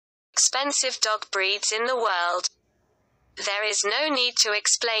expensive dog breeds in the world. There is no need to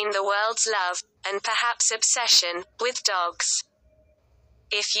explain the world's love, and perhaps obsession, with dogs.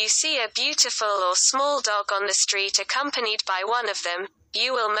 If you see a beautiful or small dog on the street accompanied by one of them,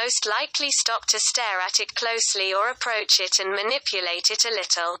 you will most likely stop to stare at it closely or approach it and manipulate it a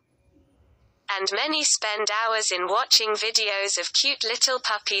little. And many spend hours in watching videos of cute little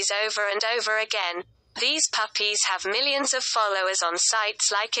puppies over and over again. These puppies have millions of followers on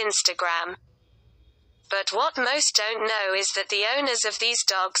sites like Instagram. But what most don't know is that the owners of these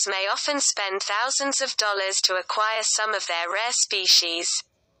dogs may often spend thousands of dollars to acquire some of their rare species.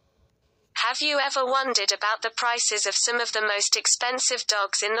 Have you ever wondered about the prices of some of the most expensive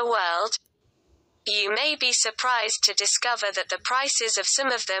dogs in the world? You may be surprised to discover that the prices of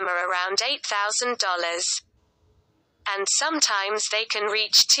some of them are around $8,000. And sometimes they can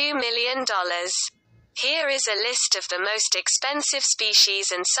reach $2 million. Here is a list of the most expensive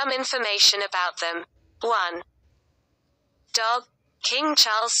species and some information about them. 1. Dog. King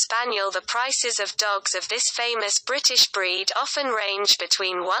Charles Spaniel. The prices of dogs of this famous British breed often range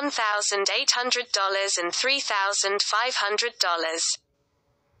between $1,800 and $3,500.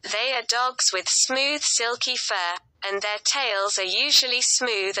 They are dogs with smooth silky fur, and their tails are usually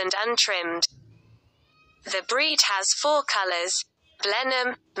smooth and untrimmed. The breed has 4 colors: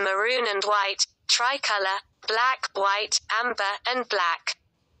 blenheim, maroon and white, tricolor, black, white, amber, and black,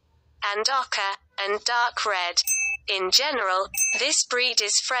 and ochre, and dark red. In general, this breed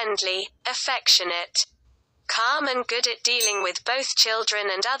is friendly, affectionate, calm and good at dealing with both children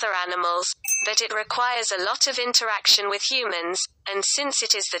and other animals, but it requires a lot of interaction with humans, and since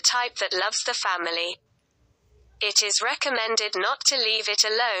it is the type that loves the family, it is recommended not to leave it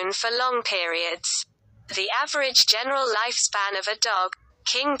alone for long periods. The average general lifespan of a dog,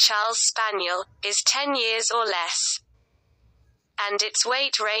 King Charles Spaniel, is 10 years or less. And its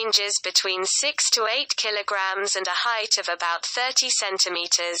weight ranges between 6 to 8 kilograms and a height of about 30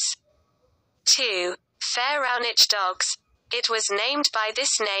 centimeters. 2. Pharaoh dogs. It was named by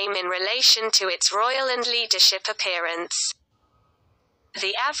this name in relation to its royal and leadership appearance.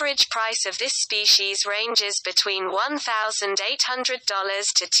 The average price of this species ranges between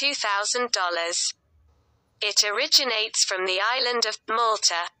 $1,800 to $2,000. It originates from the island of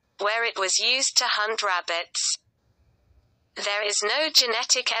Malta, where it was used to hunt rabbits. There is no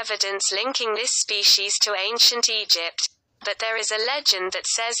genetic evidence linking this species to ancient Egypt, but there is a legend that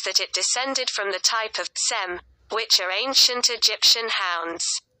says that it descended from the type of Sem, which are ancient Egyptian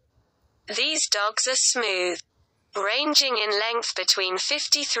hounds. These dogs are smooth, ranging in length between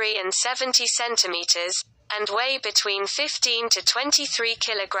 53 and 70 centimeters, and weigh between 15 to 23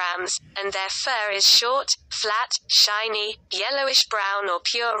 kilograms, and their fur is short, flat, shiny, yellowish-brown or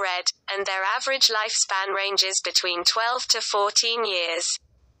pure red, and their average lifespan ranges between 12 to 14 years.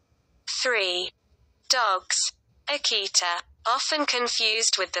 3. Dogs. Akita. Often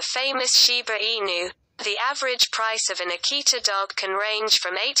confused with the famous Shiba Inu, the average price of an Akita dog can range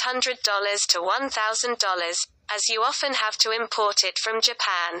from $800 to $1,000, as you often have to import it from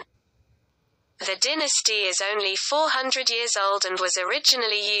Japan. The dynasty is only 400 years old and was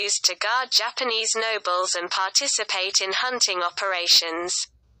originally used to guard Japanese nobles and participate in hunting operations.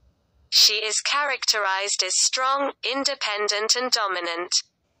 She is characterized as strong, independent and dominant,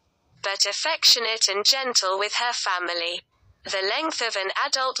 but affectionate and gentle with her family. The length of an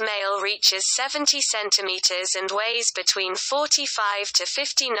adult male reaches 70 centimeters and weighs between 45 to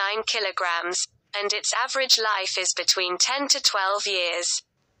 59 kilograms, and its average life is between 10 to 12 years.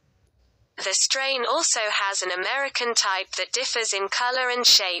 The strain also has an American type that differs in color and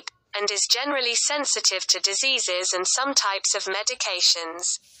shape, and is generally sensitive to diseases and some types of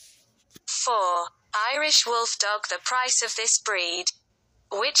medications. 4. Irish Wolf Dog. The price of this breed,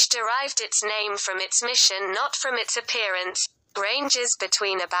 which derived its name from its mission not from its appearance, ranges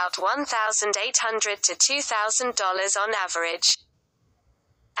between about $1,800 to $2,000 on average.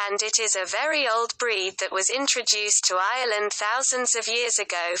 And it is a very old breed that was introduced to Ireland thousands of years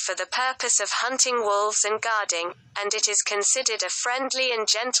ago for the purpose of hunting wolves and guarding, and it is considered a friendly and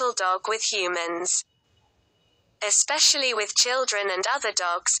gentle dog with humans, especially with children and other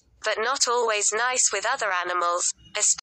dogs, but not always nice with other animals,